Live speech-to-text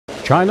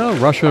China,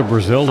 Russia,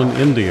 Brazil, and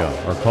India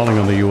are calling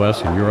on the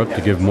U.S. and Europe to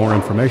give more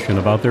information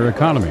about their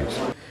economies.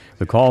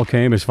 The call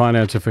came as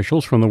finance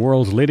officials from the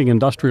world's leading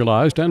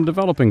industrialized and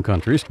developing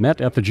countries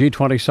met at the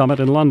G20 summit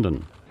in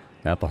London.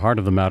 At the heart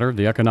of the matter,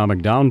 the economic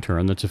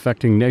downturn that's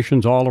affecting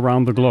nations all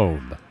around the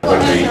globe. We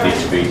need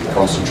to be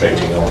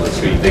concentrating on the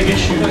three big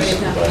issues: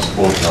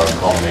 supporting our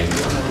economy,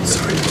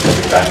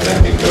 back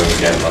lending going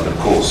again, and of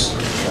course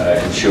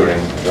ensuring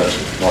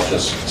that not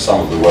just some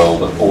of the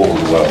world but all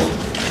of the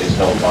world is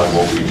helped by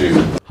what we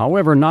do.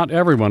 However, not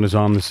everyone is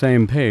on the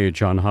same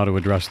page on how to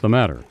address the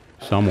matter.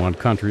 Some want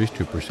countries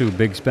to pursue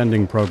big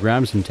spending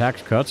programs and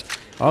tax cuts.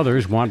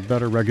 Others want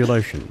better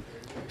regulation.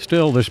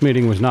 Still, this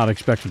meeting was not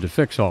expected to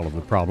fix all of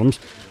the problems,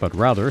 but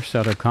rather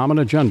set a common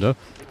agenda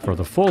for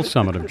the full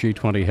summit of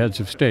G20 heads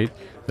of state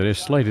that is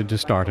slated to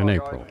start in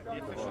April.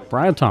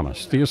 Brian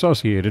Thomas, The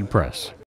Associated Press.